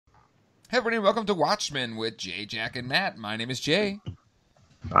Hey everybody, welcome to Watchmen with Jay, Jack, and Matt. My name is Jay.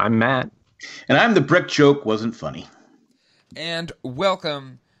 I'm Matt. And I'm the brick joke wasn't funny. And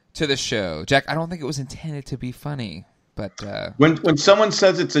welcome to the show. Jack, I don't think it was intended to be funny, but when someone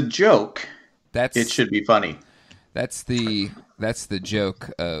says it's a joke, it should be funny. That's the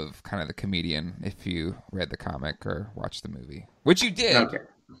joke of kind of the comedian if you read the comic or watched the movie. Which you did. Okay.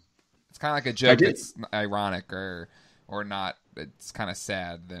 It's kind of like a joke that's ironic or not. It's kind of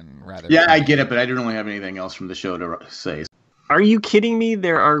sad than rather. Yeah, funny. I get it, but I don't really have anything else from the show to say. Are you kidding me?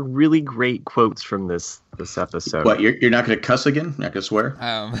 There are really great quotes from this episode. What, you're not going to cuss again? Not going to swear?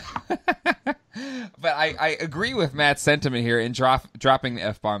 But I agree with Matt's sentiment here in dropping the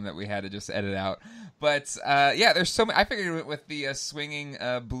F-bomb that we had to just edit out. But yeah, there's so many. I figured with the swinging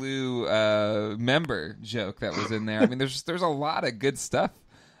blue member joke that was in there. I mean, there's a lot of good stuff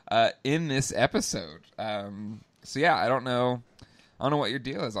in this episode. So yeah, I don't know what your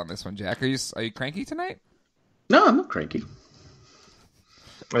deal is on this one, Jack. Are you cranky tonight? No, I'm not cranky.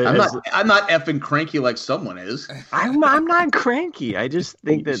 I'm not effing cranky like someone is. I'm not cranky. I just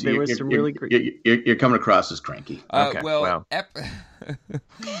think that there was some really great. You're coming across as cranky. Okay, well,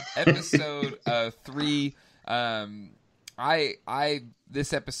 episode 3.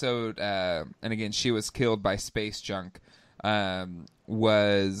 This episode, and again, she was killed by space junk.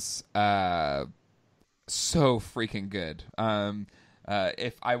 Was so freaking good.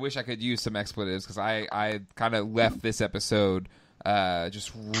 If I wish I could use some expletives because I kind of left this episode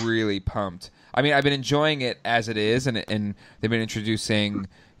just really pumped. I mean, I've been enjoying it as it is, and they've been introducing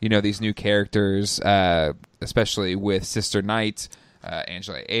these new characters, especially with Sister Knight,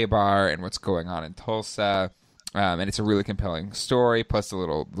 Angela Abar, and what's going on in Tulsa. And it's a really compelling story, plus the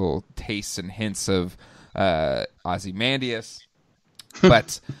little tastes and hints of Ozymandias.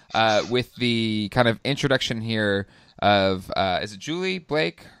 But with the kind of introduction here of is it Julie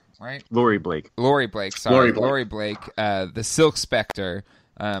Blake, right? Laurie Blake, sorry. Laurie Blake, the Silk Spectre,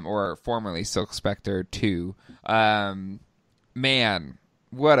 or formerly Silk Spectre 2. Man,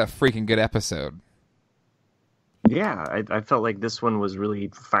 what a freaking good episode. Yeah, I felt like this one was really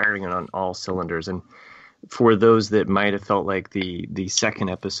firing on all cylinders. And for those that might have felt like the second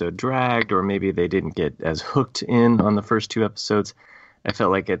episode dragged, or maybe they didn't get as hooked in on the first two episodes, I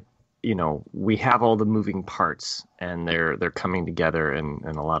felt like it. We have all the moving parts, and they're coming together in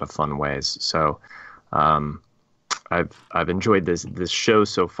a lot of fun ways. So, I've enjoyed this show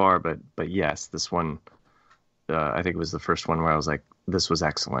so far. But yes, this one, I think it was the first one where I was like, this was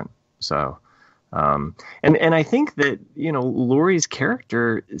excellent. So, and I think that Laurie's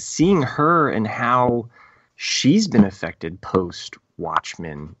character, seeing her and how she's been affected post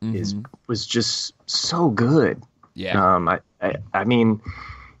Watchmen was just so good. Yeah. I mean,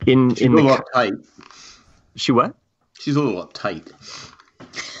 she's a little uptight. She what? She's a little uptight.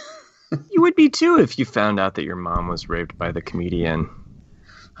 You would be too if you found out that your mom was raped by the comedian.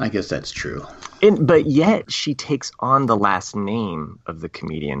 I guess that's true. But yet she takes on the last name of the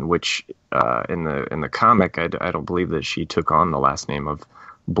comedian, which in the comic, I don't believe that she took on the last name of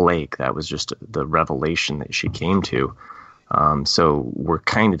Blake. That was just the revelation that she came to. So we're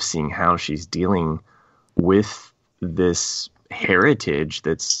kind of seeing how she's dealing with this heritage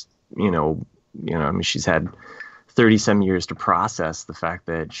that's, I mean, she's had 30-some years to process the fact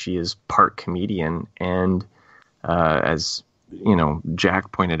that she is part comedian. And as,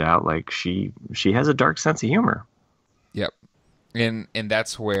 Jack pointed out, like she has a dark sense of humor. Yep. And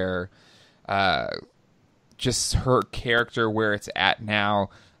that's where just her character, where it's at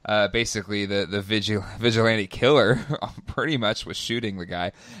now, basically the vigilante killer pretty much was shooting the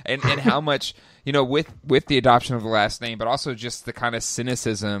guy, and how much with the adoption of the last name, but also just the kind of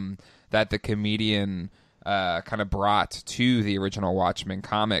cynicism that the comedian kind of brought to the original Watchmen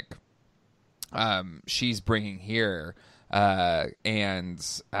comic, she's bringing here, and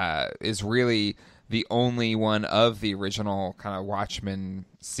is really the only one of the original kind of Watchmen,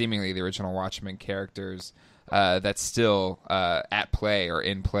 seemingly the original Watchmen characters, that's still at play or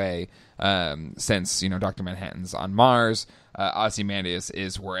in play, since Dr. Manhattan's on Mars, Ozymandias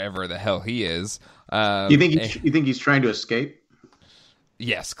is wherever the hell he is. You think he's trying to escape?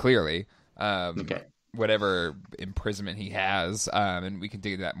 Yes, clearly. Okay. Whatever imprisonment he has, and we can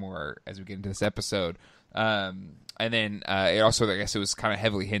dig into that more as we get into this episode. And then it also, I guess, it was kind of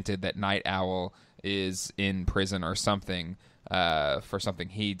heavily hinted that Night Owl is in prison or something. For something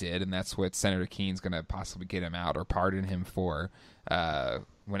he did, and that's what Senator Keene's going to possibly get him out or pardon him for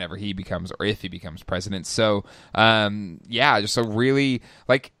whenever he becomes, or if he becomes president. So, yeah, just a really,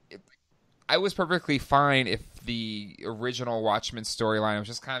 I was perfectly fine if the original Watchmen storyline was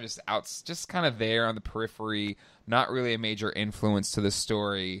just kind of there on the periphery, not really a major influence to the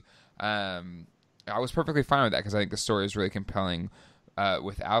story. I was perfectly fine with that because I think the story is really compelling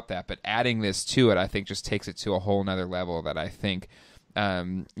without that. But adding this to it, I think, just takes it to a whole nother level that I think,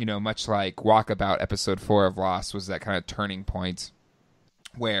 much like Walkabout episode 4 of Lost was that kind of turning point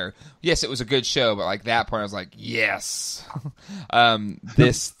where, yes, it was a good show, but like that point I was like, yes.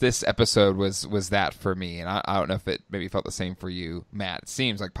 This episode was that for me, and I don't know if it maybe felt the same for you, Matt. It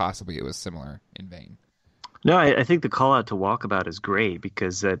seems like possibly it was similar in vein. No, I think the call out to Walkabout is great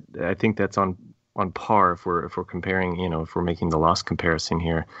because I think that's on par if we're comparing, if we're making the Lost comparison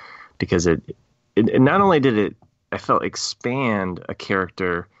here, because it not only did it, I felt, expand a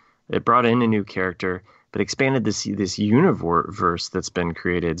character, it brought in a new character, but expanded this universe that's been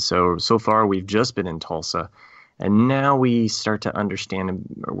created. So far we've just been in Tulsa, and now we start to understand, and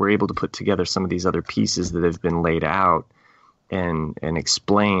we're able to put together some of these other pieces that have been laid out and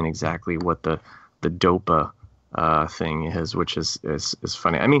explain exactly what the DOPA thing is, which is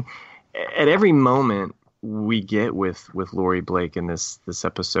funny. I mean, at every moment we get with Laurie Blake in this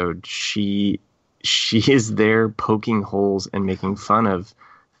episode, she is there poking holes and making fun of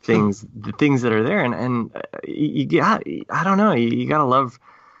the things that are there, and I don't know, you gotta love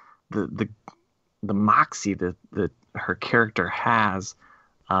the moxie that her character has.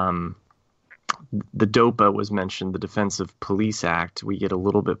 The DOPA was mentioned, the Defensive Police Act. We get a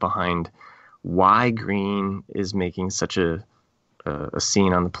little bit behind why Green is making such a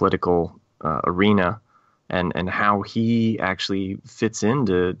scene on the political arena, and how he actually fits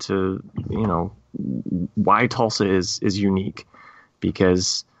into why Tulsa is unique,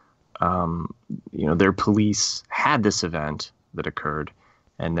 because their police had this event that occurred,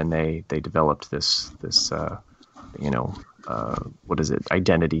 and then they developed this what is it,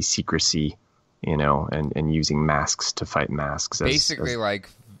 identity secrecy, and using masks to fight masks, basically like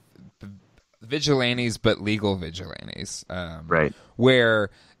vigilantes, but legal vigilantes, right? Where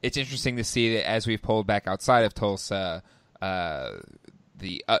it's interesting to see that as we've pulled back outside of Tulsa,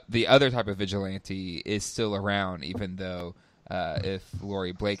 the other type of vigilante is still around, even though if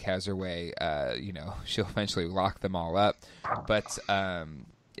Laurie Blake has her way, she'll eventually lock them all up. But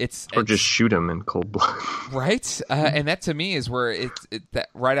it's just shoot them in cold blood, right? And that to me is where that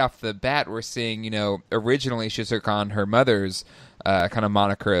right off the bat we're seeing, originally she took on her mother's kind of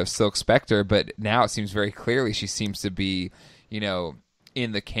moniker of Silk Spectre, but now it seems very clearly she seems to be,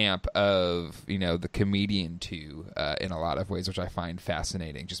 in the camp of, the comedian too, in a lot of ways, which I find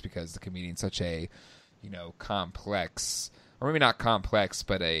fascinating, just because the comedian's such a, complex, or maybe not complex,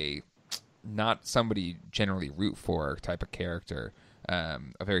 but not somebody generally root for type of character, a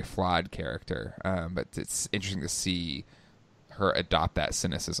very flawed character. But it's interesting to see her adopt that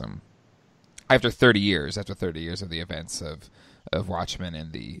cynicism after 30 years of the events of Watchmen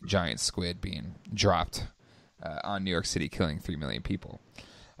and the giant squid being dropped on New York City, killing 3 million people.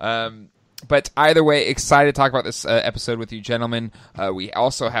 But either way, excited to talk about this episode with you, gentlemen. We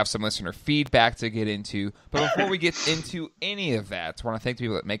also have some listener feedback to get into. But before we get into any of that, I want to thank the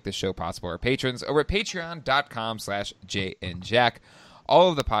people that make this show possible, our patrons, over at patreon.com/JayandJack. All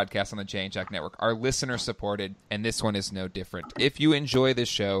of the podcasts on the Jay and Jack Network are listener-supported, and this one is no different. If you enjoy this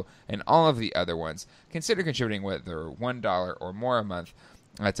show and all of the other ones, consider contributing whether $1 or more a month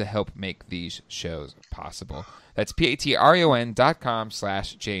to help make these shows possible. That's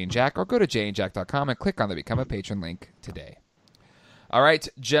patreon.com/JayandJack, or go to jayandjack.com and click on the Become a Patron link today. All right,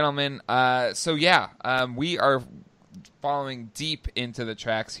 gentlemen. We are following deep into the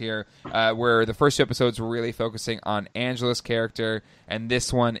tracks here, where the first two episodes were really focusing on Angela's character, and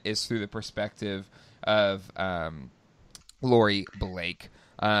this one is through the perspective of Laurie Blake.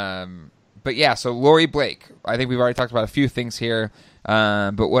 So Laurie Blake, I think we've already talked about a few things here,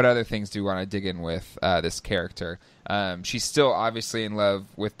 but what other things do you want to dig in with this character? She's still obviously in love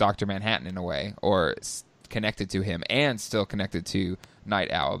with Dr. Manhattan in a way, or connected to him, and still connected to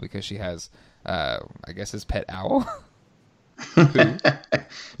Night Owl, because she has, I guess, his pet owl.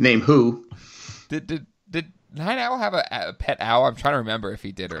 Name who? Did Night Owl have a pet owl? I'm trying to remember if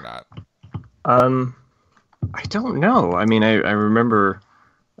he did or not. I don't know. I mean, I remember,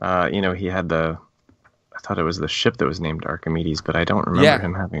 he had I thought it was the ship that was named Archimedes, but I don't remember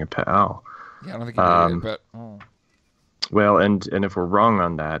him having a pet owl. Yeah, I don't think he did either, but... Oh. Well, and if we're wrong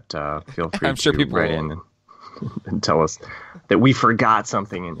on that, feel free I'm sure to people write in and tell us that we forgot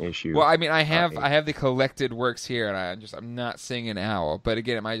something in issue. Well, I mean, I have the collected works here, and I'm not seeing an owl. But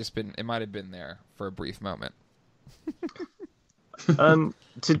again, it might have been there for a brief moment. To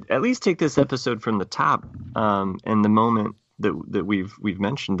at least take this episode from the top, and the moment that we've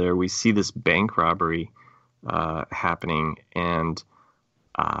mentioned there, we see this bank robbery happening, and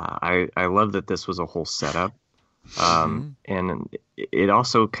I love that this was a whole setup. And it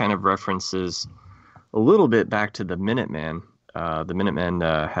also kind of references a little bit back to the Minutemen. The Minutemen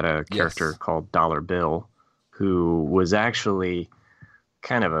had a character called Dollar Bill, who was actually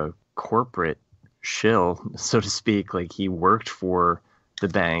kind of a corporate shill, so to speak. Like, he worked for the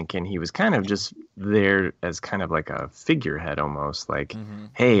bank, and he was kind of just there as kind of like a figurehead almost. Like,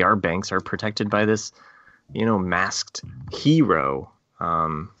 hey, our banks are protected by this, masked hero.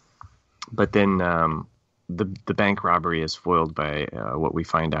 But then the bank robbery is foiled by what we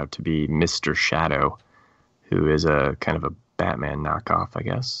find out to be Mr. Shadow, who is a kind of a Batman knockoff, I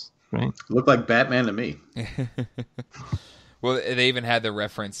guess, right? Looked like Batman to me. Well, they even had the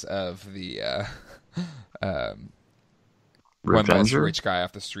reference of the one less rich guy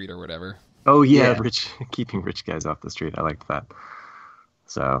off the street or whatever. Oh yeah, keeping rich guys off the street. I liked that.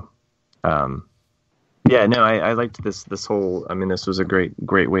 So, I liked this whole. I mean, this was a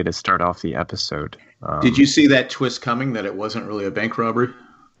great way to start off the episode. Did you see that twist coming? That it wasn't really a bank robbery?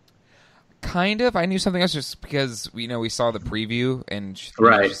 Kind of. I knew something else just because we saw the preview and she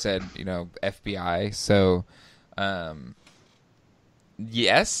said FBI. So,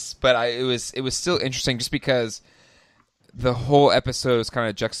 yes, but it was still interesting just because the whole episode is kind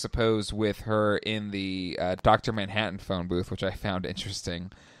of juxtaposed with her in the Dr. Manhattan phone booth, which I found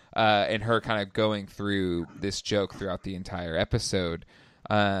interesting, and her kind of going through this joke throughout the entire episode,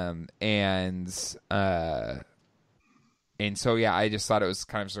 And so, I just thought it was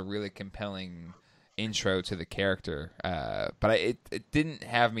kind of just a really compelling intro to the character. But it didn't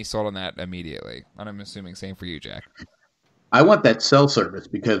have me sold on that immediately. And I'm assuming same for you, Jack. I want that cell service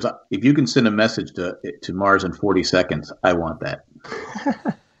because if you can send a message to Mars in 40 seconds, I want that.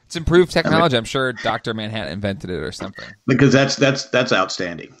 It's improved technology. I'm sure Dr. Manhattan invented it or something. Because that's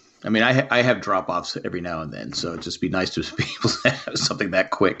outstanding. I mean, I have drop-offs every now and then, so it'd just be nice to be able to have something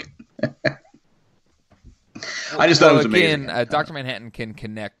that quick. I just thought it was amazing. Dr. Manhattan can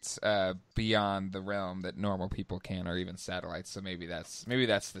connect beyond the realm that normal people can, or even satellites. So maybe that's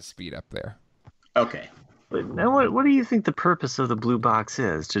the speed up there. Okay. But now, what do you think the purpose of the blue box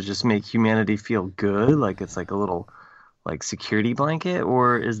is? To just make humanity feel good, like it's like a little security blanket,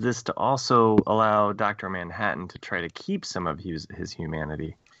 or is this to also allow Dr. Manhattan to try to keep some of his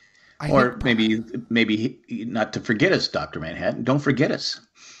humanity? Or maybe not to forget us, Dr. Manhattan. Don't forget us.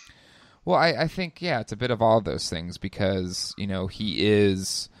 Well, I think, it's a bit of all of those things because, he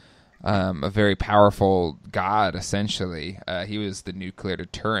is a very powerful god, essentially. He was the nuclear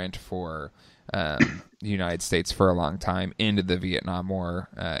deterrent for the United States for a long time into the Vietnam War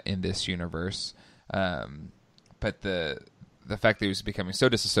in this universe. But the fact that he was becoming so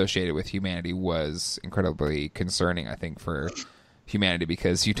disassociated with humanity was incredibly concerning, I think, for humanity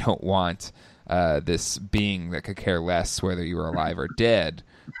because you don't want this being that could care less whether you were alive or dead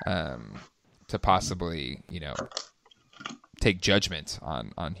to possibly, take judgment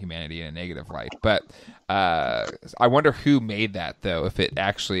on humanity in a negative light. But I wonder who made that, though, if it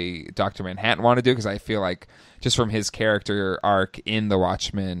actually Dr. Manhattan wanted to do, because I feel like just from his character arc in the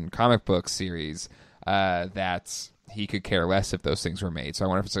Watchmen comic book series that he could care less if those things were made. So I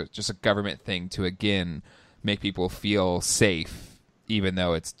wonder if it's just a government thing to, again, make people feel safe, even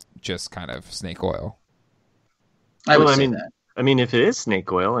though it's just kind of snake oil. I would say that. I mean, if it is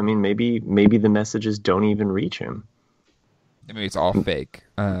snake oil, I mean, maybe the messages don't even reach him. Maybe it's all fake.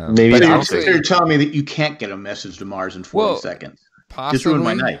 Maybe you're telling me that you can't get a message to Mars in 40 seconds. Possibly, just ruined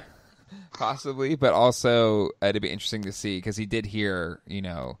my night. Possibly, but also it'd be interesting to see because he did hear,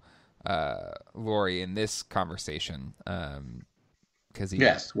 Lori in this conversation because he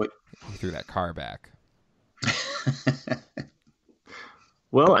threw that car back.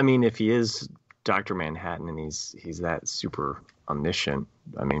 Well, I mean, if he is Dr. Manhattan and he's that super omniscient,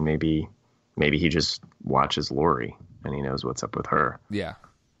 I mean, maybe he just watches Lori and he knows what's up with her. Yeah.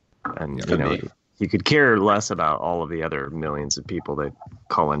 And, he could care less about all of the other millions of people that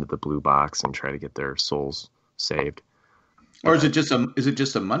call into the blue box and try to get their souls saved. Or is it just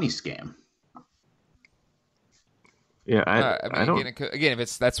a money scam? Yeah, I don't. Again,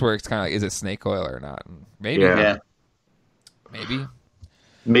 if that's where it's kind of like, is it snake oil or not? Maybe. Yeah. Maybe.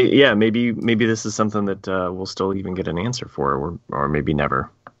 Maybe this is something that we'll still even get an answer for, or maybe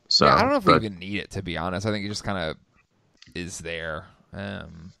never. So I don't know if we even need it, to be honest. I think it just kind of is there.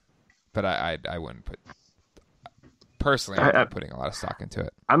 But I wouldn't put personally. I'm not putting a lot of stock into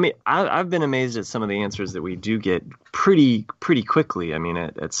it. I mean, I've been amazed at some of the answers that we do get pretty quickly. I mean,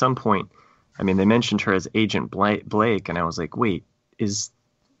 at some point, I mean, they mentioned her as Agent Blake, and I was like, wait, is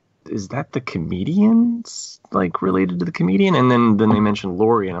that the comedians, like related to the comedian? And then they mentioned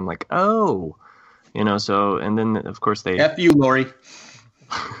Lori, and I'm like, oh, so, and then of course they F you, Lori.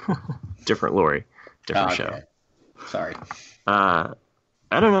 different Lori, different show. Sorry. I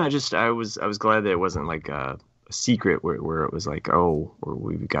don't know. I was glad that it wasn't like a secret where it was like, oh, or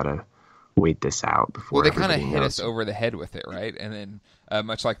we've got to wait this out before. Well, they kind of everybody hit knows. us over the head with it, right? And then,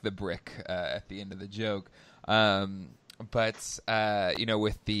 much like the brick at the end of the joke. But with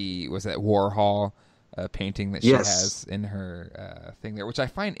was that Warhol painting that she Yes. has in her thing there, which I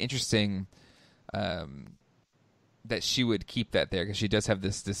find interesting. That she would keep that there because she does have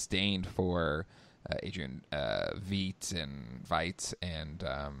this disdain for Adrian Veidt and Veidt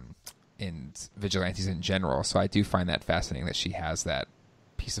and vigilantes in general. So I do find that fascinating that she has that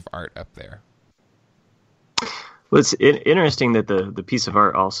piece of art up there. Well, it's interesting that the piece of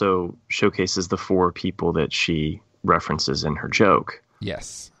art also showcases the 4 people that she references in her joke.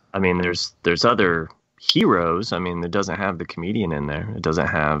 Yes. I mean, there's other heroes. I mean, it doesn't have the comedian in there. It doesn't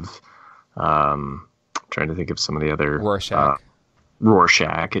have. Trying to think of some of the other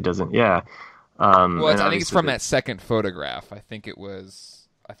Rorschach. It doesn't. Yeah. Well, I think it's from that second photograph. I think those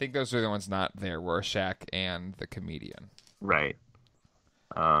are the ones not there. Rorschach and the comedian. Right.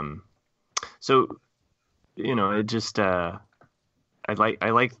 So, it just. I like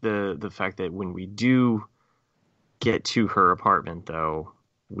the fact that when we do get to her apartment, though,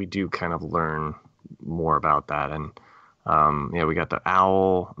 we do kind of learn more about that. And we got the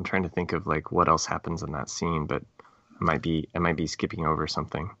owl. I'm trying to think of like what else happens in that scene, but I might be skipping over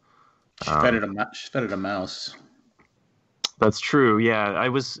something. She fed it a mouse. That's true. Yeah, I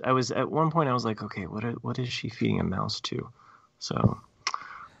was at one point I was like, okay, what is she feeding a mouse to? So,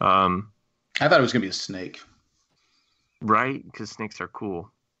 I thought it was gonna be a snake. Right, because snakes are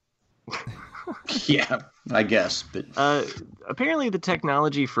cool. Yeah, I guess. But apparently the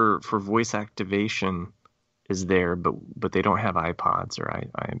technology for voice activation is there, but they don't have iPods or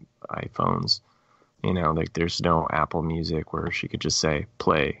iPhones. Like there's no Apple Music where she could just say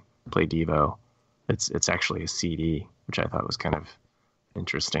play Devo. It's actually a CD, which I thought was kind of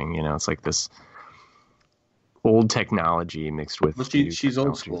interesting. It's like this old technology mixed with. Well, she's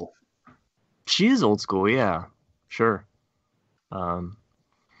old school. She is old school, yeah, sure.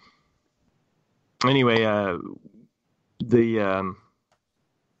 Anyway, the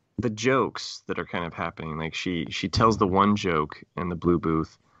jokes that are kind of happening, like she tells the one joke in the blue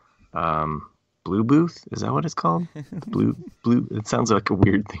booth. Blue booth? Is that what it's called? Blue. It sounds like a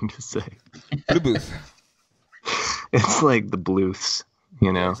weird thing to say. Blue booth. It's like the bluths,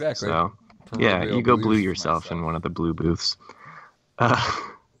 Yeah, exactly. So, yeah, you go blue yourself in one of the blue booths.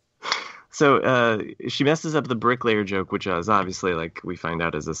 So she messes up the bricklayer joke, which is obviously, like we find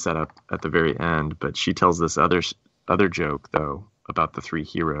out, is a setup at the very end. But she tells this other joke though about the 3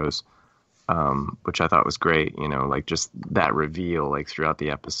 heroes, which I thought was great. Like just that reveal, like throughout the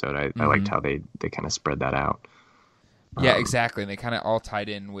episode, I liked how they kind of spread that out. Yeah, exactly. And they kind of all tied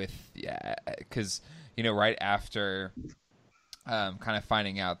in with because right after kind of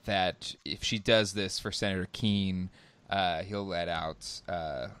finding out that if she does this for Senator Keene, he'll let out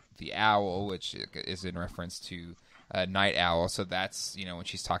the owl, which is in reference to Night Owl. So that's, when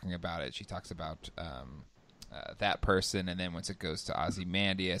she's talking about it, she talks about that person. And then once it goes to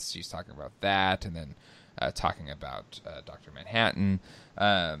Ozymandias, she's talking about that. And then talking about Dr. Manhattan.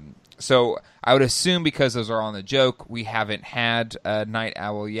 So I would assume because those are all in the joke, we haven't had Night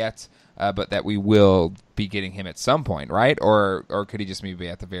Owl yet, but that we will be getting him at some point, right? Or could he just maybe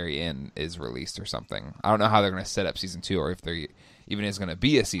at the very end is released or something? I don't know how they're going to set up season 2 or if there even is going to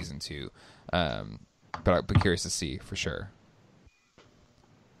be a season 2. But I'd be curious to see for sure.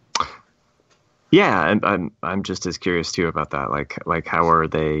 Yeah, I'm just as curious too about that. Like how are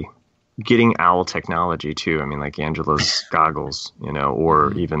they getting owl technology too? I mean, like Angela's goggles,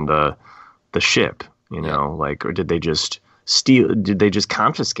 or even the ship, like, or did they just steal? Did they just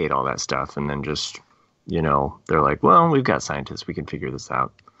confiscate all that stuff and then just, they're like, well, we've got scientists, we can figure this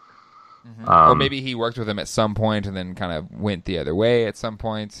out. Mm-hmm. Or maybe he worked with them at some point and then kind of went the other way at some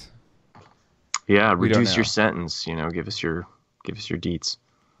point. Yeah, reduce your sentence. Give us your deets.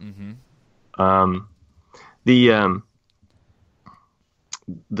 Mm-hmm.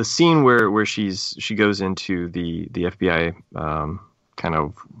 The scene where she goes into the FBI kind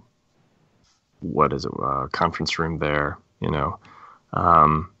of what is it conference room there,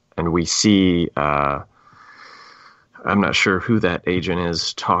 and we see I'm not sure who that agent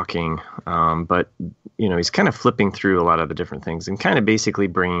is talking, but he's kind of flipping through a lot of the different things and kind of basically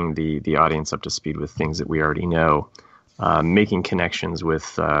bringing the audience up to speed with things that we already know, making connections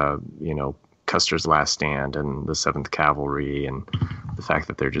with Custer's Last Stand and the 7th Cavalry and the fact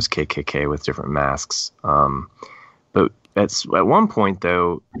that they're just KKK with different masks. But at one point,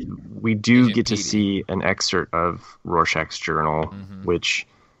 though, we do Agent get to Petey. see an excerpt of Rorschach's journal, which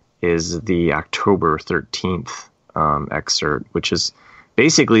is the October 13th excerpt, which is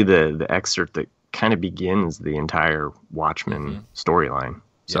basically the excerpt that kind of begins the entire Watchmen storyline.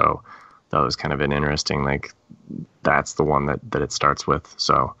 So that was kind of an interesting, like, that's the one that it starts with.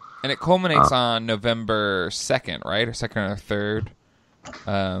 So, and it culminates on November 2nd, right? Or 2nd or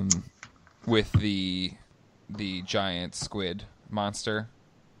 3rd, with the giant squid monster.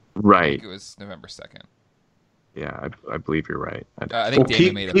 Right. I think it was November 2nd. Yeah, I believe you're right. I think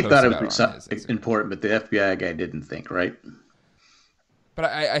Daniel made a post thought about it was it on his important, but the FBI guy didn't think, right? But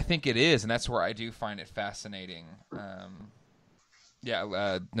I think it is, and that's where I do find it fascinating.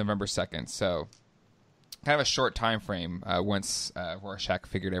 November 2nd. So kind of a short time frame once Rorschach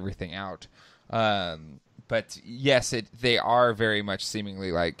figured everything out. But yes, they are very much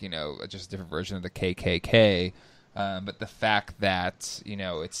seemingly like, just a different version of the KKK. But the fact that,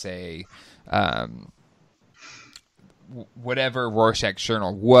 it's a... whatever Rorschach's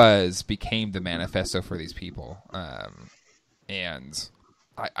journal became the manifesto for these people. And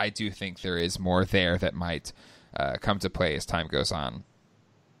I do think there is more there that might come to play as time goes on.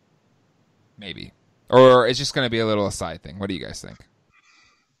 Maybe. Or it's just going to be a little aside thing. What do you guys think?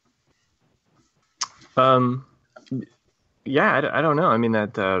 Yeah, I don't know. I mean,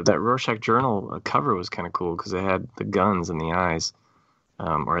 that Rorschach journal cover was kind of cool because it had the guns in the eyes.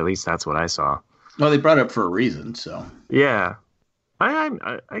 Or at least that's what I saw. Well, they brought it up for a reason, so. Yeah.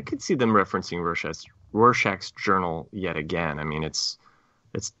 I could see them referencing Rorschach's journal yet again. I mean, it's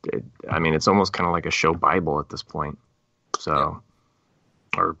almost kind of like a show Bible at this point. So,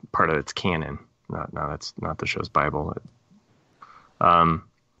 or part of its canon. That's not the show's Bible.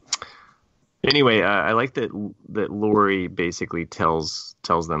 Anyway, I like that Lori basically tells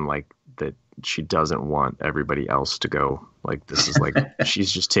them like that she doesn't want everybody else to go. Like, this is like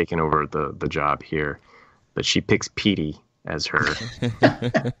she's just taken over the job here, but she picks Petey as her.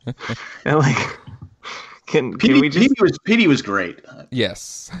 And like, can we just? Petey was great.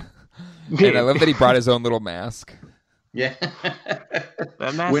 Yes, and I love that he brought his own little mask. Yeah,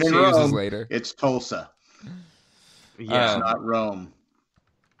 that mask when in Rome, Rome, later. It's Tulsa. Yeah, it's not Rome.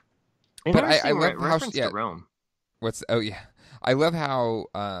 But I love how to Rome. I love how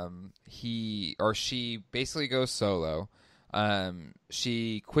he or she basically goes solo.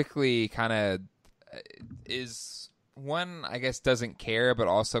 She quickly kind of is one, I guess, doesn't care, but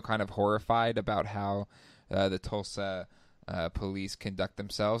also kind of horrified about how the Tulsa police conduct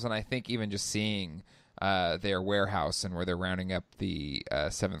themselves. And I think even just seeing their warehouse and where they're rounding up the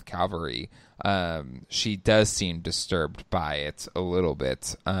 7th Cavalry, she does seem disturbed by it a little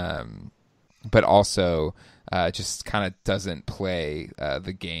bit. But also just kind of doesn't play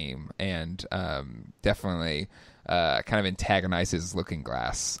the game, and definitely kind of antagonizes Looking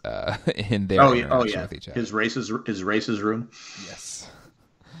Glass in their interaction with each other. His racist room. Yes.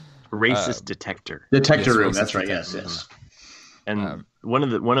 Racist detector. Detector yes, room. That's right. detector. Yes. And one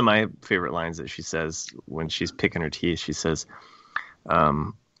of my favorite lines that she says when she's picking her teeth, she says,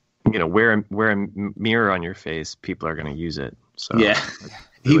 wear a mirror on your face. People are going to use it. So yeah.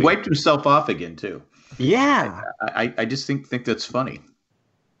 He wiped himself off again too. Yeah. I just think that's funny.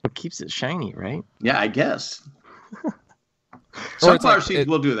 It keeps it shiny, right? Yeah, I guess. Sunflower seeds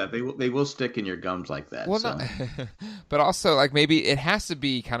will do that. They will stick in your gums like that. Well, so. But also, like, maybe it has to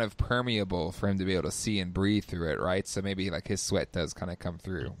be kind of permeable for him to be able to see and breathe through it, right? So maybe like his sweat does kind of come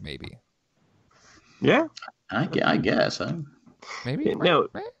through. Maybe. Yeah, I guess. Maybe no.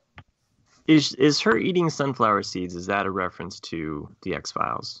 Right? Is her eating sunflower seeds? Is that a reference to the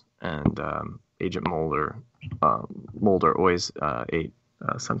X-Files and Agent Mulder? Mulder always ate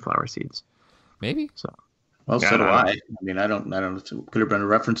sunflower seeds. Maybe. So. Well, so do I. I mean, I don't. It could have been a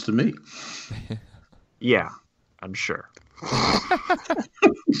reference to me. Yeah, I'm sure.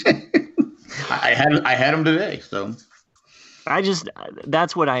 I had him today, so.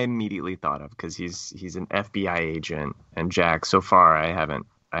 That's what I immediately thought of because he's an FBI agent, and Jack. So far, I haven't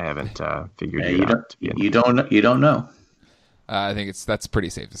figured it out. You don't know. I think that's pretty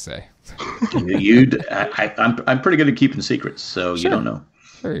safe to say. I'm pretty good at keeping secrets, so sure. You don't know.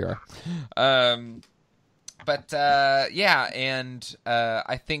 There you are. But I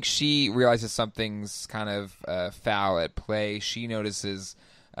think she realizes something's kind of foul at play. She notices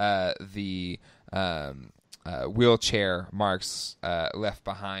the wheelchair marks left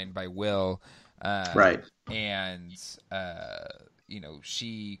behind by Will. Right. And,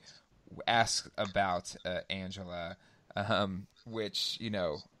 she asks about Angela, which,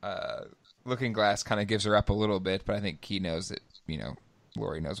 Looking Glass kind of gives her up a little bit, but I think he knows that,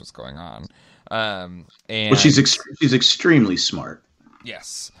 Lori knows what's going on. And she's extremely smart.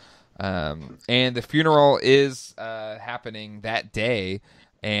 Yes. And the funeral is happening that day,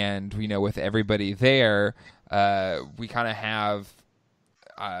 and with everybody there, we kind of have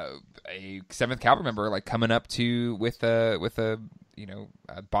a 7th Cavalry member like coming up to with a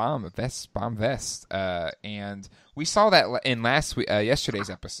a bomb vest, and we saw that in last week's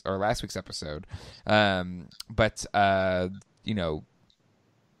episode, but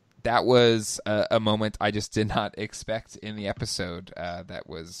that was a moment I just did not expect in the episode. That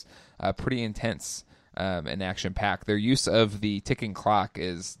was pretty intense and action packed. Their use of the ticking clock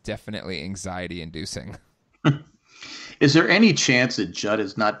is definitely anxiety inducing. Is there any chance that Judd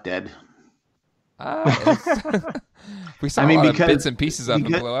is not dead? We saw a lot of bits and pieces of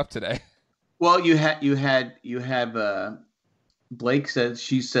him blow up today. Well, you have Blake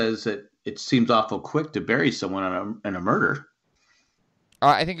she says that it seems awful quick to bury someone in a murder.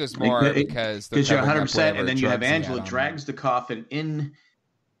 I think it was more because you're 100%, and then you have Angela drags the coffin in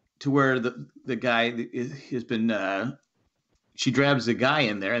to where the guy has been. She grabs the guy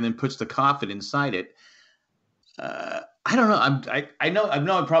in there and then puts the coffin inside it. I don't know. I know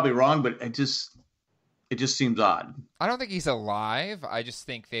I'm probably wrong, but it just seems odd. I don't think he's alive. I just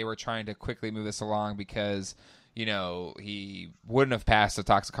think they were trying to quickly move this along because he wouldn't have passed the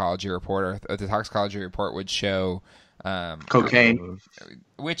toxicology report, or the toxicology report would show cocaine,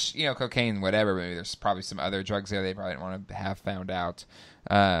 which cocaine, whatever. Maybe there's probably some other drugs there they probably didn't want to have found out.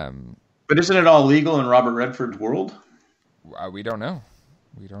 But isn't it all legal in Robert Redford's world? We don't know.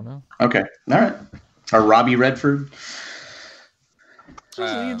 Okay, all right. Or Robbie Redford.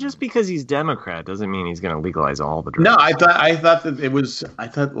 Just because he's Democrat doesn't mean he's going to legalize all the drugs. No, I thought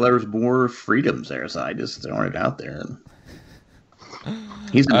there was more freedoms there, so I just thrown it out there.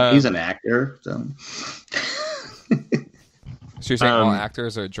 He's an actor, so. So you're saying all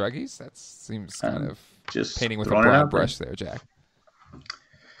actors are druggies? That seems kind of just painting with a broad brush there, Jack.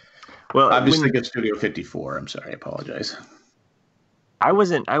 Well, I'm just thinking Studio 54. I'm sorry, I apologize. I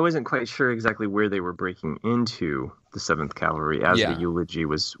wasn't quite sure exactly where they were breaking into the 7th Cavalry as the eulogy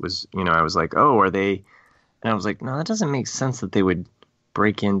was. I was like, oh, are they? And I was like, no, that doesn't make sense that they would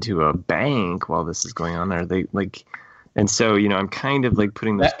break into a bank while this is going on. Are they like? And so I'm kind of like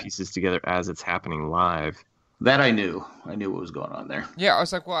putting those pieces together as it's happening live. That I knew what was going on there. Yeah, I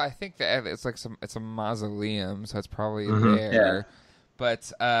was like, well, I think that it's like it's a mausoleum, so it's probably there. Yeah.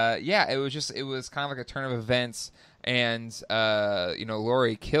 But it was kind of like a turn of events. And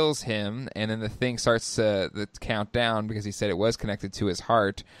Laurie kills him, and then the thing starts the countdown because he said it was connected to his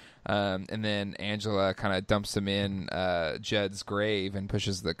heart. And then Angela kind of dumps him in Judd's grave and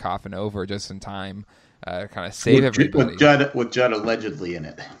pushes the coffin over just in time, to kind of save everybody. With Judd allegedly in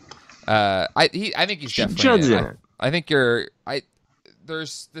it. I think he's definitely Judd's in in it. it. I think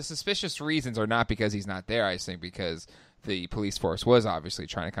there's the suspicious reasons are not because he's not there. I just think because the police force was obviously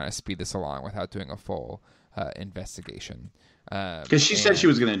trying to kind of speed this along without doing a full investigation. Because she said she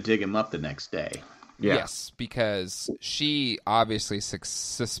was going to dig him up the next day. Yeah. Yes, because she obviously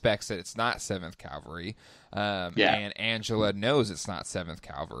suspects that it's not 7th Cavalry. And Angela knows it's not 7th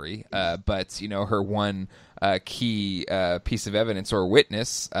Cavalry. But, her one key piece of evidence or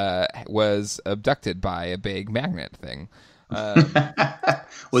witness was abducted by a big magnet thing.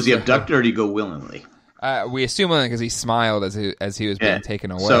 Was he abducted or did he go willingly? We assume only because he smiled as he was being taken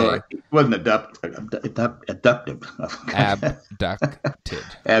away. So he wasn't abducted.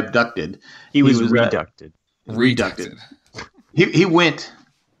 Abducted. He was reducted. Reducted. He went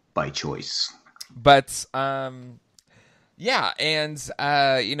by choice. But and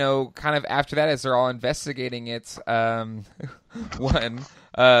kind of after that, as they're all investigating it,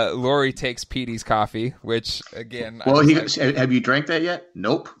 Laurie takes Petey's coffee, which again, have you drank that yet?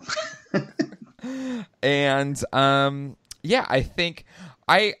 Nope. And I think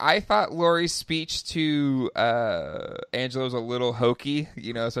I thought Laurie's speech to Angela was a little hokey,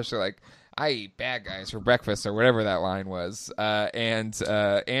 especially like I eat bad guys for breakfast or whatever that line was. And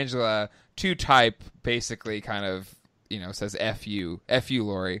Angela, to type, basically kind of says F you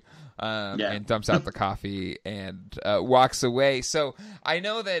Laurie, and dumps out the coffee and walks away. So I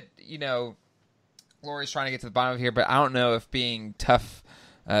know that Laurie's trying to get to the bottom of here, but I don't know if being tough.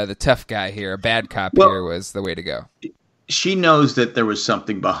 The tough guy here, a bad cop here, was the way to go. She knows that there was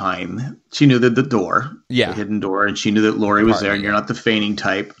something behind. She knew that the door, the hidden door, and she knew that Laurie was there, and you're not the feigning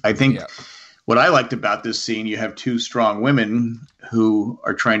type. I think what I liked about this scene, you have two strong women who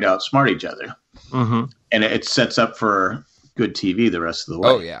are trying to outsmart each other. Mm-hmm. And it sets up for good TV the rest of the way.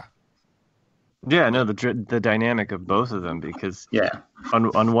 Oh, yeah. Yeah, no, the dynamic of both of them, because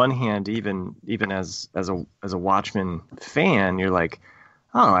on one hand, even as a Watchmen fan, you're like,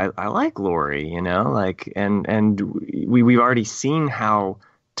 oh, I like Laurie, and we've already seen how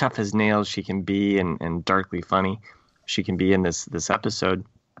tough as nails she can be and darkly funny she can be in this episode.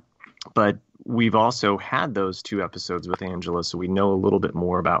 But we've also had those 2 episodes with Angela, so we know a little bit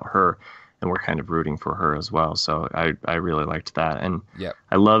more about her, and we're kind of rooting for her as well. So I really liked that, and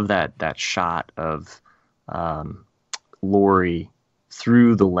I love that shot of Lori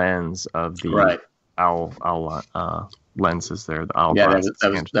through the lens of the owl lenses there. The owl. Yeah,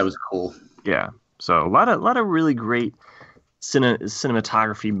 that was cool. Yeah, so a lot of really great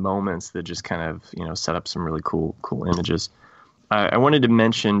cinematography moments that just kind of set up some really cool images. I wanted to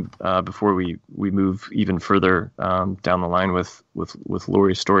mention before we move even further down the line with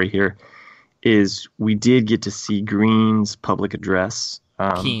Lori's story here, is we did get to see Green's public address.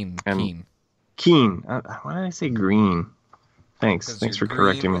 Keen. Why did I say Green? Thanks for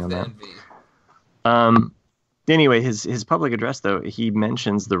correcting me on that. Anyway, his public address, though, he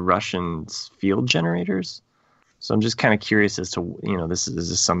mentions the Russians' field generators. So I'm just kind of curious as to, is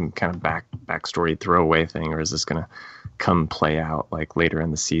this some kind of backstory throwaway thing, or is this going to come play out like later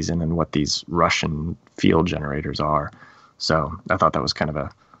in the season and what these Russian field generators are? So I thought that was kind of a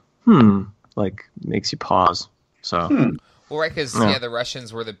makes you pause. So well, right, because the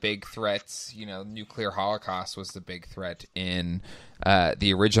Russians were the big threats. Nuclear holocaust was the big threat in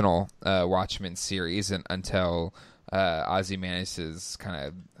the original Watchmen series, and until Ozymandias's kind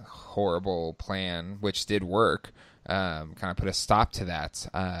of horrible plan, which did work, kind of put a stop to that.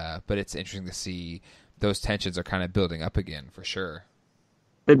 But it's interesting to see those tensions are kind of building up again, for sure.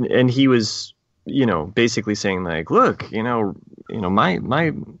 And he was, basically saying like, look,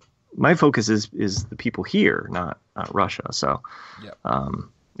 my focus is the people here, not Russia. So,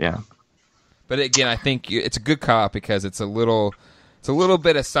 yeah. But again, I think it's a good call-out because it's a little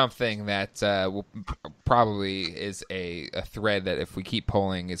bit of something that will probably is a thread that if we keep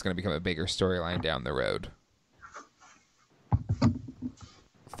pulling is going to become a bigger storyline down the road.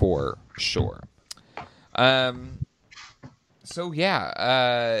 For sure. So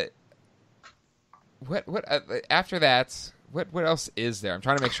yeah, what after that? What else is there? I'm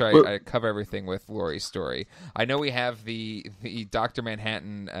trying to make sure I cover everything with Lori's story. I know we have the Dr.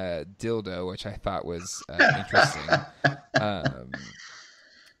 Manhattan dildo, which I thought was interesting.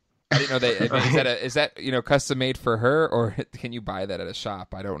 I didn't know is that custom made for her, or can you buy that at a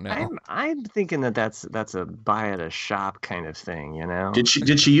shop? I don't know. I'm thinking that's a buy at a shop kind of thing.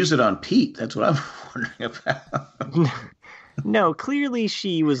 Did she use it on Pete? That's what I'm wondering about. No, clearly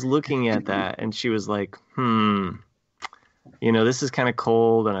she was looking at that and she was like, this is kind of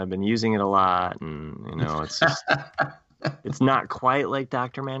cold and I've been using it a lot, and it's just it's not quite like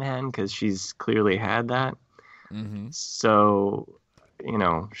Dr. Manhattan because she's clearly had that. Mm-hmm. So,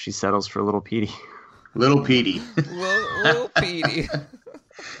 she settles for little Petey. Little Petey. Little Petey.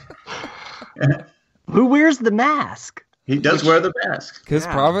 Who wears the mask? He does wear the mask. Because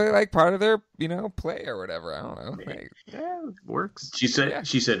probably like part of their, play or whatever. I don't know. Yeah, it works. She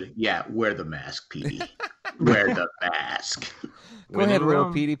said, yeah, wear the mask, Petey. Wear the mask. Go ahead,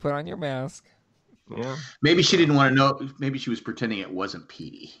 little Petey, put on your mask. Yeah. Maybe she didn't want to know. Maybe she was pretending it wasn't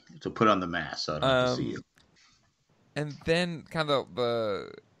Petey. So put on the mask so I don't have to see you. And then kind of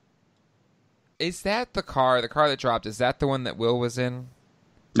is that the car that dropped? Is that the one that Will was in?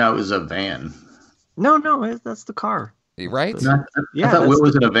 No, it was a van. No, that's the car. Right? I thought Will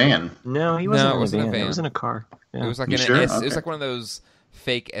was in a van. No, he wasn't in a van. It was in a car. Yeah. It was like it was like one of those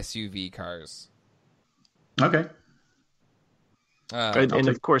fake SUV cars. Okay. And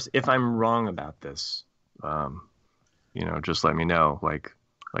of course, if I'm wrong about this, just let me know. Like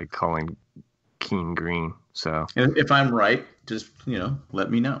calling Keen green. So if I'm right, just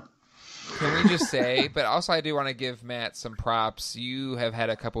let me know. Can we just say? But also, I do want to give Matt some props. You have had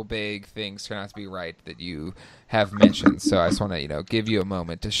a couple big things turn out to be right that you have mentioned. So I just want to give you a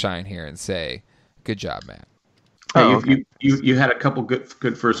moment to shine here and say, good job, Matt. Hey, you had a couple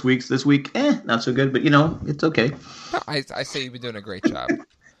good first weeks this week. Not so good, but it's okay. No, I say you've been doing a great job.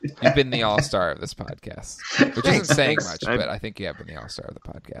 You've been the all-star of this podcast, which isn't saying much, but I think you have been the all-star of the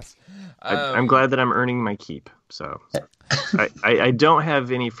podcast. I'm glad that I'm earning my keep. So I don't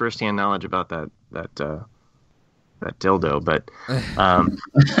have any firsthand knowledge about that dildo, but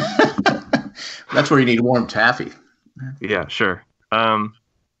that's where you need warm taffy. Yeah, sure. But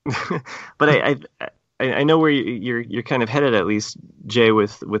I know where you're kind of headed, at least, Jay,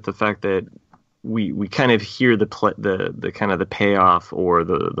 with the fact that we kind of hear the kind of the payoff or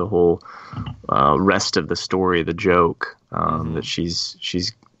the whole rest of the story, the joke that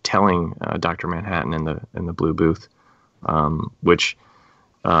she's telling Dr. Manhattan in the blue booth, which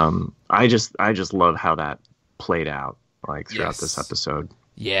I just love how that played out throughout this episode.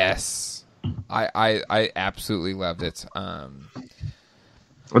 Yes, I absolutely loved it.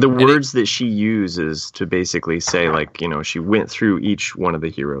 The words that she uses to basically say, like, she went through each one of the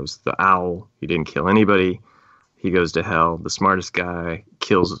heroes. The owl, he didn't kill anybody. He goes to hell. The smartest guy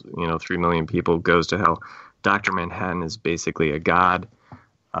kills, 3 million people, goes to hell. Dr. Manhattan is basically a god.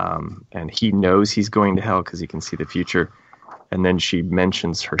 And he knows he's going to hell because he can see the future. And then she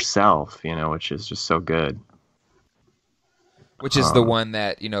mentions herself, which is just so good. Which is the one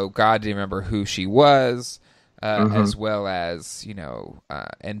that, God didn't remember who she was, as well as,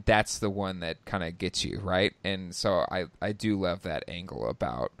 and that's the one that kind of gets you, right? And so I do love that angle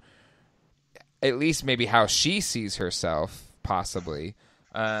about at least maybe how she sees herself, possibly.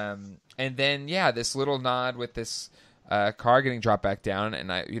 And then, this little nod with this car getting dropped back down, and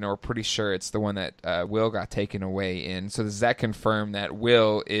we're pretty sure it's the one that Will got taken away in. So does that confirm that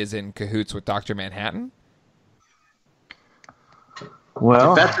Will is in cahoots with Dr. Manhattan?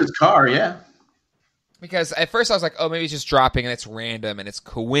 Well, if that's his car, yeah. Because at first I was like, oh, maybe it's just dropping and it's random and it's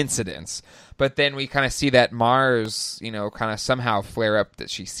coincidence. But then we kind of see that Mars, kind of somehow flare up that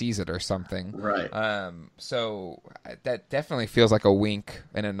she sees it or something. Right. So that definitely feels like a wink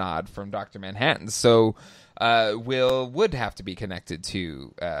and a nod from Dr. Manhattan. So Will would have to be connected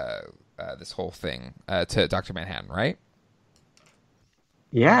to this whole thing, to Dr. Manhattan, right?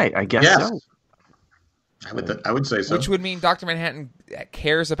 Yeah, I guess so. I would say so. Which would mean Dr. Manhattan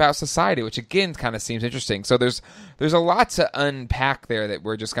cares about society, which again kind of seems interesting. So there's a lot to unpack there that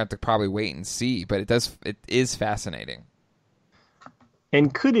we're just going to probably wait and see. But it is fascinating.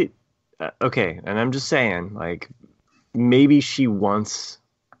 And could it? Okay, and I'm just saying, like, maybe she wants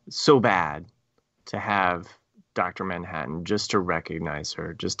so bad to have Dr. Manhattan just to recognize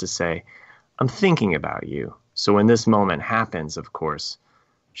her, just to say, "I'm thinking about you." So when this moment happens, of course,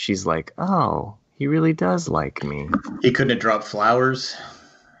 she's like, "Oh, he really does like me." He couldn't have dropped flowers.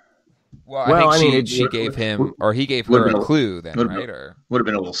 Well, I think she gave him, or he gave her a clue then, right? Or would have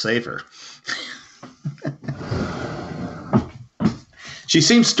been a little safer. She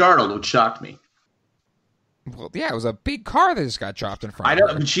seemed startled, which shocked me. Well, yeah, it was a big car that just got dropped in front I of know,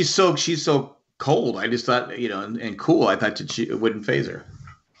 her. but she's so cold. I just thought, and cool. I thought it wouldn't phase her.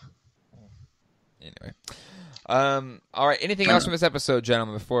 Anyway. All right. Anything else from this episode,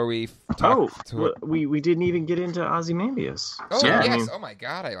 gentlemen, before we talk to it? We didn't even get into Ozymandias. Oh, so, yes. Oh, my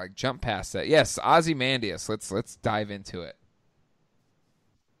God. I jumped past that. Yes, Ozymandias. Let's dive into it.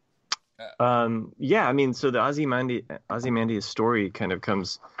 So the Ozymandias story kind of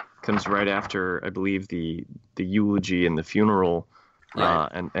comes right after, I believe, the eulogy and the funeral,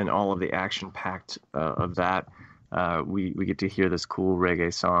 right. and all of the action packed of that. We get to hear this cool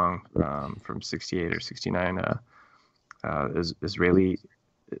reggae song from 68 or 69. Israeli,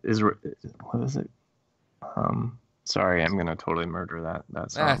 what is it? Sorry, I'm gonna totally murder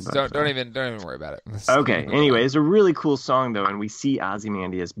that song. Don't even worry about it. Okay. Anyway, it's a really cool song though, and we see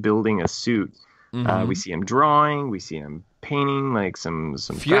Ozymandias building a suit. Mm-hmm. We see him drawing. We see him painting like some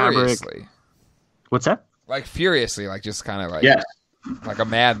furiously. fabric. What's that? Like furiously, like just kind of like like a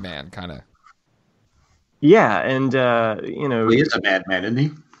madman, kind of. Yeah, and he is a madman, isn't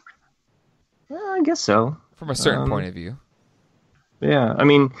he? I guess so. From a certain point of view. Yeah, I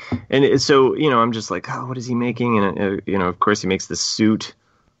mean, and so I'm just like, oh, what is he making? And of course, he makes the suit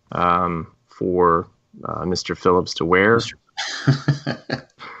for Mr. Phillips to wear,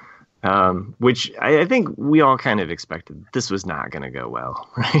 which I think we all kind of expected. This was not going to go well,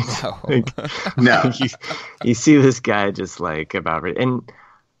 right? No. You see this guy just like about it, and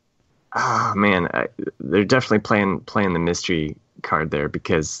man, they're definitely playing the mystery card there,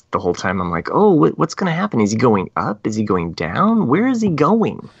 because the whole time I'm like, oh, what's going to happen? Is he going up? Is he going down? Where is he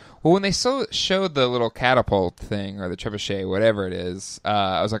going? Well, when they showed the little catapult thing, or the trebuchet, whatever it is,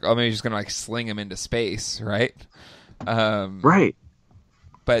 I was like, oh, maybe he's just going to like sling him into space, right? Right.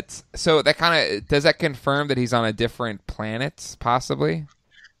 But so that kind of, does that confirm that he's on a different planet, possibly?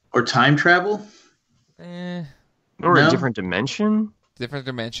 Or time travel? Or a different dimension? Different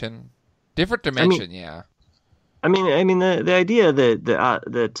dimension, yeah. I mean, the idea that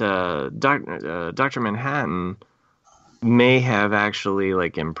Dr. Manhattan may have actually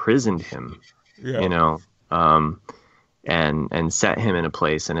like imprisoned him, and set him in a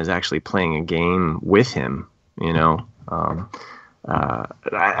place and is actually playing a game with him, I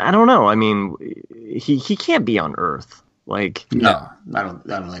don't know. I mean, he can't be on Earth. Like, no, I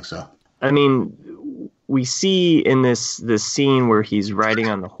don't think so. I mean, we see in this scene where he's riding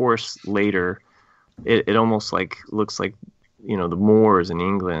on the horse later, it almost like looks like the moors in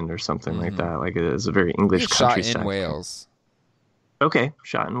England or something like that. Like it's a very English countryside. Shot in Wales. Okay,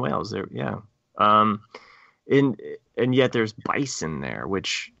 shot in Wales. There, yeah. And yet there's bison there,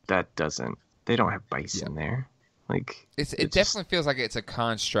 which they don't have bison there. Like it definitely feels like it's a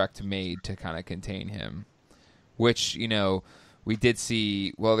construct made to kind of contain him, which, you know, we did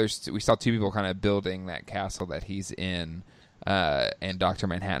see. Well, we saw two people kind of building that castle that he's in, and Dr.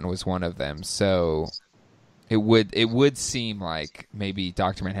 Manhattan was one of them. So it would seem like maybe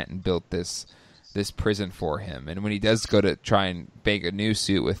Dr. Manhattan built this prison for him, and when he does go to try and bake a new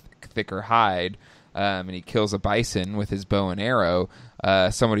suit with thicker hide, and he kills a bison with his bow and arrow,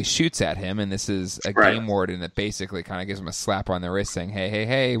 somebody shoots at him, and this is a game warden that basically kind of gives him a slap on the wrist, saying,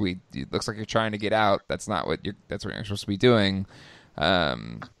 "Hey, it looks like you're trying to get out. That's what you're supposed to be doing."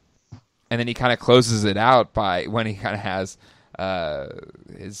 And then he kind of closes it out by when he kind of has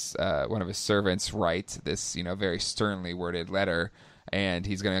his one of his servants write this, you know, very sternly worded letter, and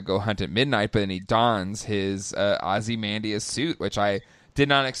he's going to go hunt at midnight, but then he dons his Ozymandias suit, which I did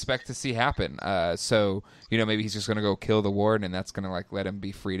not expect to see happen. So, you know, maybe he's just going to go kill the warden, and that's going to like let him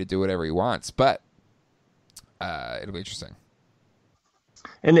be free to do whatever he wants. But it'll be interesting.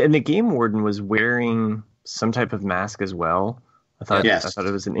 And the game warden was wearing some type of mask as well. I thought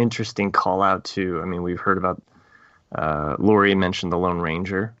it was an interesting call out to. I mean, we've heard about Lori mentioned the Lone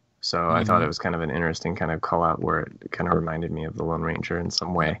Ranger, so I thought it was kind of an interesting kind of call out where it kind of reminded me of the Lone Ranger in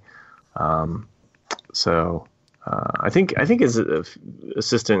some way. I think his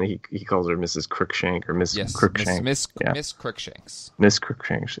assistant, he calls her Mrs. Crookshank or Miss Crookshank. Miss Crookshanks. Miss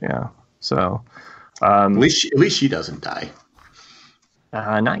Crookshanks, yeah. So at least she doesn't die.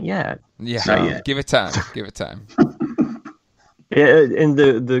 Not yet. Yeah, not yet. Give it time. Give it time. And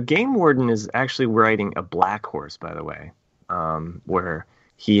the game warden is actually riding a black horse, by the way, where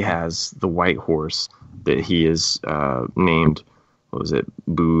he has the white horse that he is named. What was it?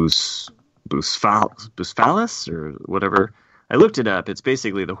 Bucephalus or whatever. I looked it up. It's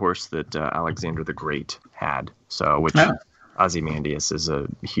basically the horse that Alexander the Great had. So, which Ozymandias is a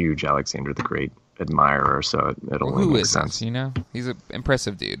huge Alexander the Great admirer. So it only makes sense. This, you know, he's an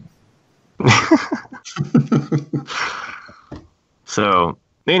impressive dude. So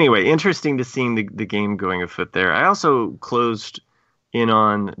anyway, interesting to seeing the game going afoot there. I also closed in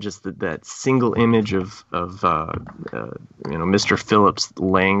on just that single image of Mr. Phillips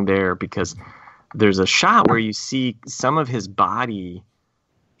laying there, because there's a shot where you see some of his body,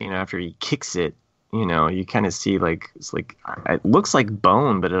 you know, after he kicks it, you know, you kind of see it looks like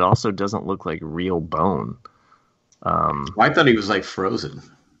bone, but it also doesn't look like real bone. I thought he was like frozen,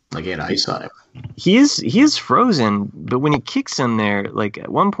 like he had ice on him. He is frozen, but when he kicks him there, like at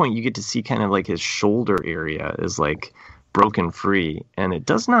one point you get to see kind of like his shoulder area is like broken free, and it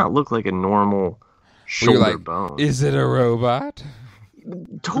does not look like a normal shoulder bone. Is it a robot?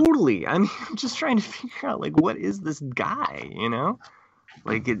 Totally. I mean, I'm just trying to figure out, like, what is this guy, you know?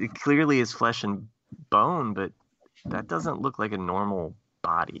 Like, it clearly is flesh and bone, but that doesn't look like a normal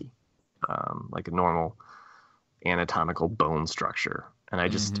body, like a normal anatomical bone structure. And I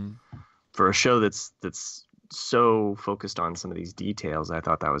just, for a show that's so focused on some of these details, I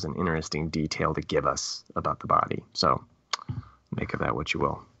thought that was an interesting detail to give us about the body. So make of that what you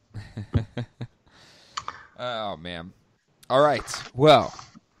will. Oh, man. All right. Well,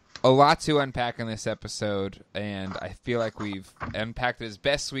 a lot to unpack in this episode, and I feel like we've unpacked it as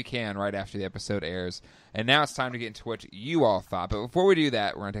best we can right after the episode airs. And now it's time to get into what you all thought. But before we do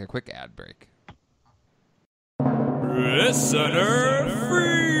that, we're going to take a quick ad break. Listener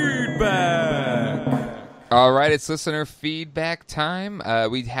feedback. All right, it's listener feedback time.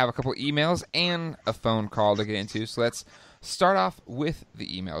 We have a couple emails and a phone call to get into, so let's start off with the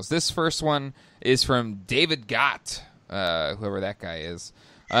emails. This first one is from David Gott, whoever that guy is.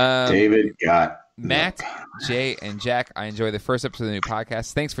 David Gott. Matt, Jay, and Jack, I enjoy the first episode of the new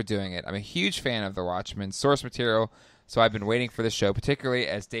podcast. Thanks for doing it. I'm a huge fan of the Watchmen source material, so I've been waiting for the show, particularly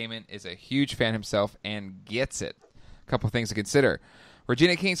as Damon is a huge fan himself and gets it. A couple things to consider.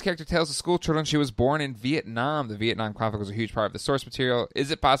 Regina King's character tells the school children she was born in Vietnam. The Vietnam conflict was a huge part of the source material.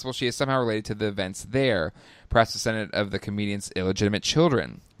 Is it possible she is somehow related to the events there? Perhaps descendant of the comedian's illegitimate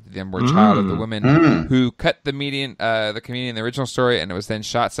children. Them were child of the woman who cut the comedian in the original story and it was then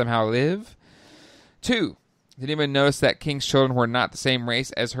shot somehow live? 2. Did anyone notice that King's children were not the same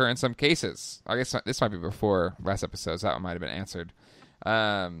race as her in some cases? I guess this might be before last episode, so that one might have been answered.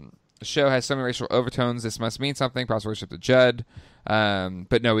 The show has so many racial overtones. This must mean something. Possible worship to Judd.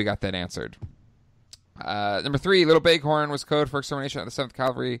 But no, we got that answered. Number 3, Little Bighorn was code for extermination of the 7th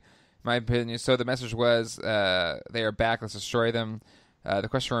Cavalry, in my opinion. So the message was, they are back, let's destroy them. The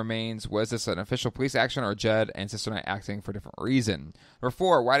question remains, was this an official police action or Judd and Sister Night acting for a different reason? Number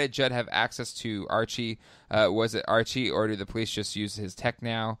 4, why did Judd have access to Archie? Was it Archie or do the police just use his tech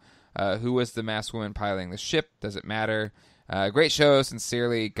now? Who was the masked woman piloting the ship? Does it matter? Great show.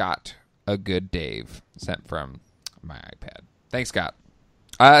 Sincerely, Got a good Dave. Sent from my iPad. Thanks, Scott.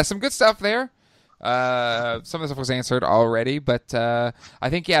 Some good stuff there. Some of the stuff was answered already, but I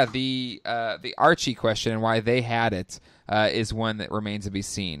think the Archie question and why they had it is one that remains to be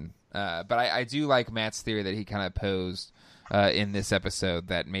seen. But I do like Matt's theory that he kind of posed in this episode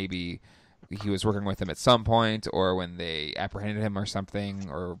that maybe he was working with them at some point, or when they apprehended him or something,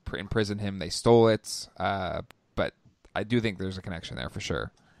 or imprisoned him, they stole it. But I do think there's a connection there for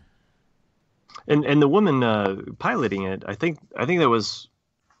sure. And the woman piloting it, I think that was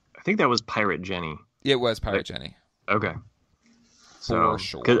Pirate Jenny. It was Pirate Jenny. Okay. So, for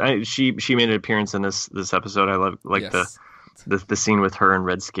sure. Because she made an appearance in this episode. I love yes. the scene with her and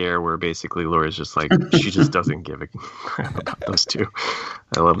Red Scare, where basically Laura's just like, she just doesn't give a crap about those two.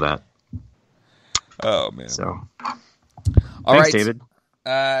 I love that. Oh man. So, all thanks, right,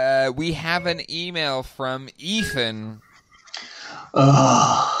 David. We have an email from Ethan.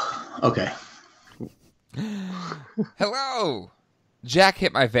 Okay. Hello. Jack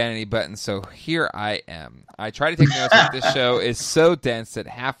hit my vanity button, so here I am. I try to take notes, but this show is so dense that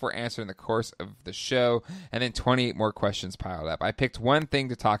half were answered in the course of the show, and then 28 more questions piled up. I picked one thing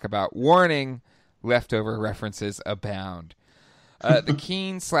to talk about. Warning, leftover references abound. The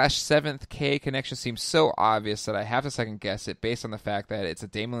Keen/Seventh K connection seems so obvious that I have to second guess it based on the fact that it's a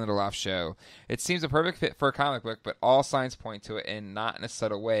Damon Lindelof show. It seems a perfect fit for a comic book, but all signs point to it, and not in a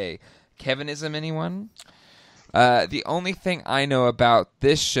subtle way. Kevinism, anyone? The only thing I know about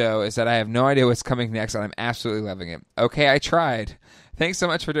this show is that I have no idea what's coming next, and I'm absolutely loving it. Okay, I tried. Thanks so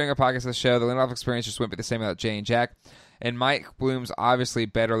much for doing a podcast of the show. The Lindelof experience just wouldn't be the same without Jay and Jack. And Mike Bloom's obviously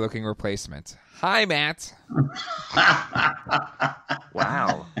better-looking replacement. Hi, Matt.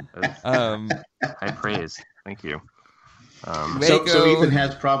 Wow. High praise. Thank you. So Ethan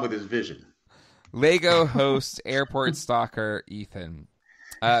has a problem with his vision. Lego host, airport stalker, Ethan.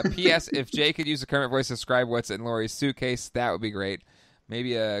 P.S. If Jay could use the current voice to describe what's in Lori's suitcase, that would be great.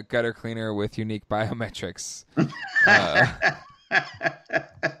 Maybe a gutter cleaner with unique biometrics.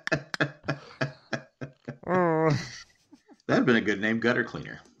 That'd been a good name, gutter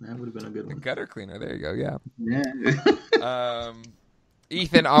cleaner. That would have been a good one. Gutter cleaner. There you go. Yeah. Yeah.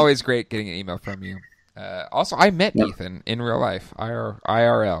 Ethan, always great getting an email from you. Also, I met Ethan in real life,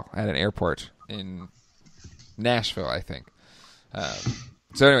 IRL, at an airport in Nashville, I think.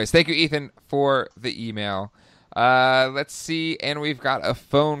 So anyways, thank you, Ethan, for the email. Let's see. And we've got a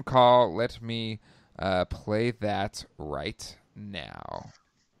phone call. Let me play that right now.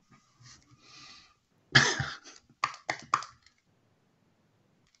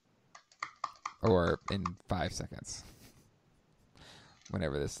 Or in 5 seconds.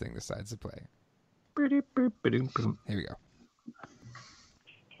 Whenever this thing decides to play. Here we go.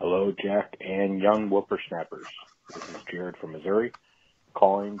 Hello, Jack and young whippersnappers. This is Jared from Missouri,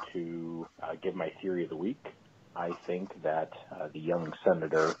 calling to give my theory of the week. I think that the young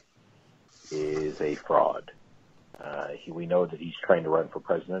senator is a fraud. We know that he's trying to run for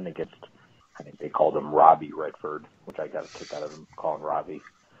president against, I think they called him Robbie Redford, which I got a kick out of him calling Robbie.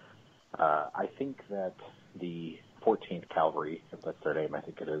 I think that the 14th Cavalry, if that's their name, I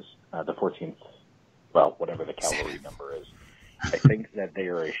think it is, the 14th, well, whatever the cavalry number is, I think that they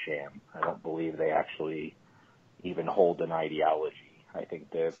are a sham. I don't believe they actually even hold an ideology. I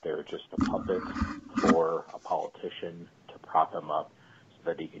think that they're just a puppet for a politician to prop him up so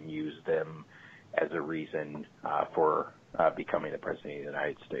that he can use them as a reason for becoming the president of the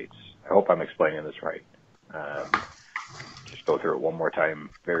United States. I hope I'm explaining this right. Just go through it one more time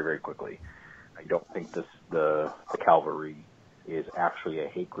very, very quickly. I don't think the cavalry is actually a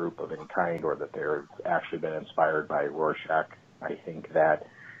hate group of any kind, or that they've actually been inspired by Rorschach. I think that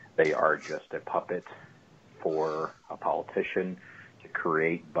they are just a puppet for a politician to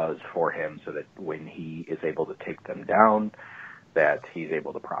create buzz for him so that when he is able to take them down, that he's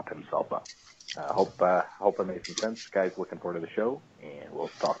able to prop himself up. Hope I'm making sense. Guys, looking forward to the show, and we'll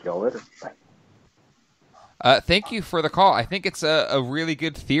talk to y'all later. Bye. Thank you for the call. I think it's a really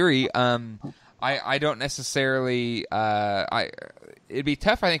good theory. I don't necessarily. It'd be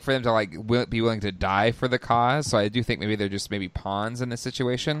tough, I think, for them to be willing to die for the cause. So I do think maybe they're just pawns in this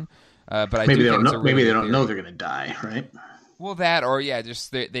situation. But I maybe do think they don't know they're going to die, right? Well, that or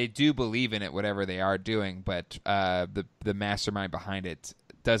just they do believe in it, whatever they are doing. But the mastermind behind it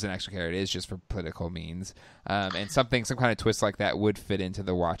doesn't actually care. It is just for political means. And some kind of twist like that would fit into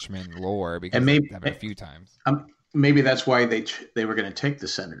the Watchmen lore because they've happened a few times. Maybe that's why they were going to take the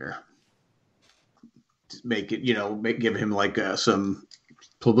senator. Make it, give him some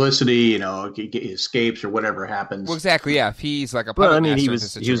publicity, he escapes or whatever happens. Well, exactly, yeah. If he's like a puppet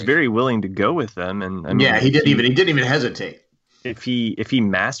master, he was very willing to go with them, and he didn't even hesitate. if he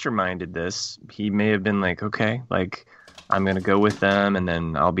masterminded this, he may have been like, okay, like I'm gonna go with them, and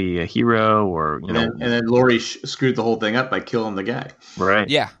then I'll be a hero, or and then Laurie screwed the whole thing up by killing the guy. Right.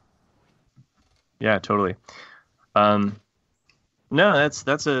 Yeah. Yeah, totally. No,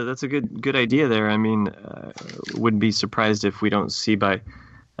 that's a good idea there. I mean, wouldn't be surprised if we don't see by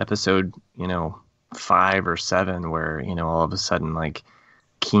episode 5 or 7 where all of a sudden like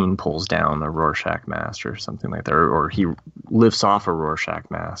Keen pulls down the Rorschach mask or something like that, or he lifts off a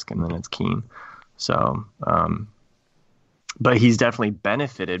Rorschach mask and then it's Keen. So, but he's definitely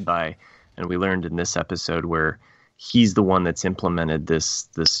benefited by, and we learned in this episode where he's the one that's implemented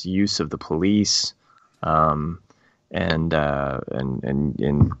this use of the police. And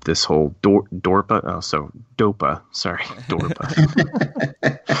this whole DORPA. Oh, so DOPA. Sorry, DORPA.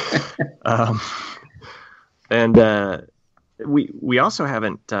 We also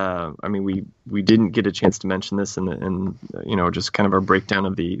haven't. I mean, we didn't get a chance to mention this in just kind of our breakdown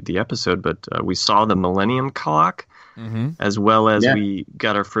of the episode, but we saw the Millennium Clock, as well as we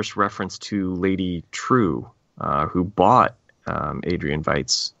got our first reference to Lady True, who bought Adrian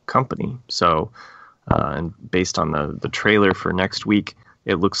Veidt's company. So. And based on the trailer for next week,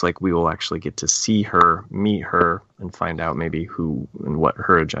 it looks like we will actually get to see her, meet her, and find out maybe who and what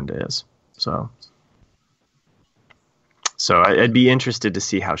her agenda is. So I'd be interested to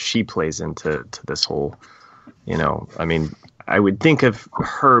see how she plays into this whole, I mean, I would think of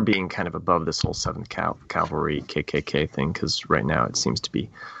her being kind of above this whole 7th Cavalry KKK thing, because right now it seems to be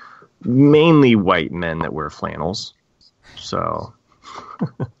mainly white men that wear flannels. So...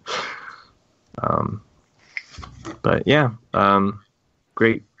 but yeah,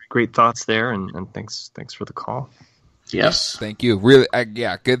 great thoughts there, and thanks for the call. Yes, thank you. Really,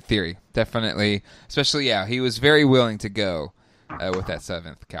 good theory, definitely. Especially, he was very willing to go with that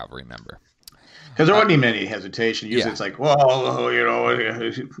 7th Cavalry member because there wasn't even any hesitation. Usually, it's like, well,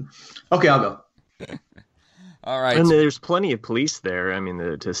 okay, I'll go. All right, and there's plenty of police there. I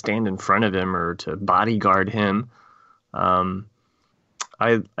mean, to stand in front of him or to bodyguard him.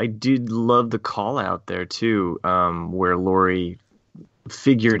 I did love the call out there too, where Laurie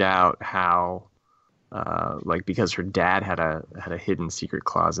figured out how, because her dad had a hidden secret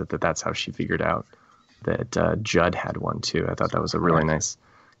closet, that's how she figured out that Judd had one too. I thought that was a really nice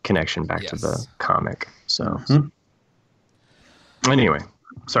connection back to the comic. So anyway,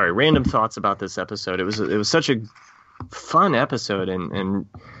 sorry, random thoughts about this episode. It was such a fun episode, and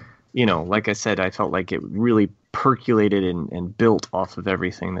like I said, I felt like it really percolated and built off of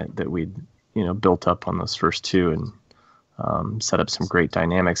everything that we'd built up on those first 2, and set up some great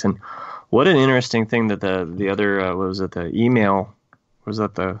dynamics. And what an interesting thing that the other what was it, the email was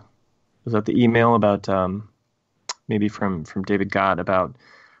that the email about maybe from David Gott about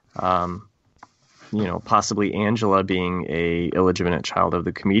possibly Angela being a illegitimate child of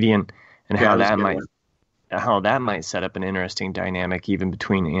the comedian, and how that might set up an interesting dynamic even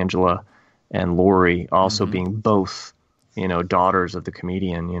between Angela and Laurie, also being both, daughters of the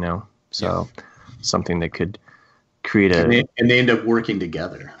comedian, so something that could create and they end up working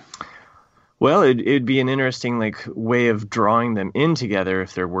together. Well, it'd be an interesting way of drawing them in together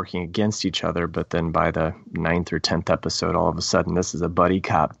if they're working against each other. But then by the 9th or 10th episode, all of a sudden, this is a buddy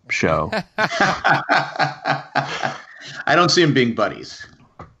cop show. I don't see them being buddies.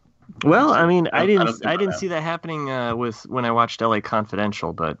 Well, I mean, I didn't see that happening when I watched LA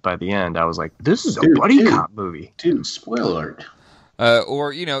Confidential, but by the end, I was like, "This is a buddy cop movie." Dude, spoiler alert.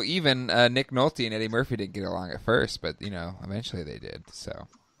 Or even Nick Nolte and Eddie Murphy didn't get along at first, but eventually they did. So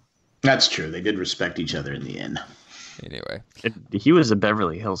that's true. They did respect each other in the end. Anyway, he was a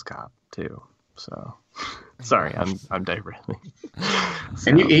Beverly Hills Cop too. So sorry, I'm diverting.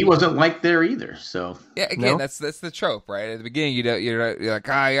 And he wasn't liked there either. So yeah, again, that's the trope, right? At the beginning, you're like,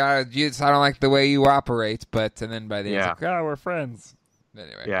 I don't like the way you operate, and then by the end, it's like, we're friends.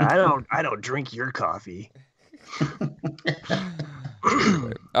 Anyway, I don't drink your coffee.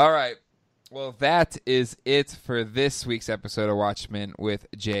 Anyway, all right. Well, that is it for this week's episode of Watchmen with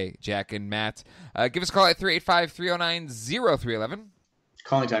Jay, Jack, and Matt. Give us a call at 385-309-0311.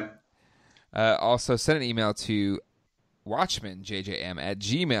 Calling time. Also, send an email to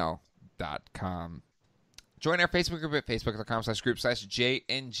watchmenjjm@gmail.com. Join our Facebook group at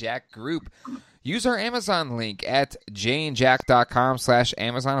facebook.com/group/JayandJackGroup. Use our Amazon link at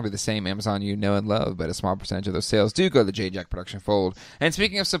jayandjack.com/Amazon. It'll be the same Amazon you know and love, but a small percentage of those sales do go to the Jay and Jack production fold. And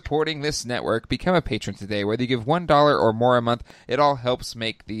speaking of supporting this network, become a patron today. Whether you give $1 or more a month, it all helps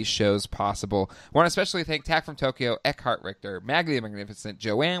make these shows possible. I want to especially thank Tack from Tokyo, Eckhart Richter, Maggie the Magnificent,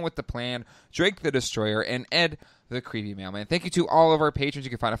 Joanne with the Plan, Drake the Destroyer, and Ed the Creepy Mailman. Thank you to all of our patrons.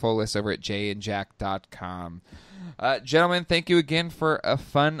 You can find a full list over at jayandjack.com. Gentlemen, thank you again for a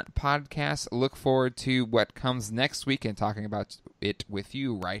fun podcast. Look forward to what comes next week and talking about it with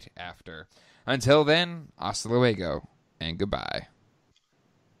you right after. Until then, hasta luego and goodbye.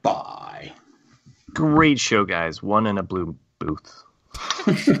 Bye. Great show, guys. One in a blue booth.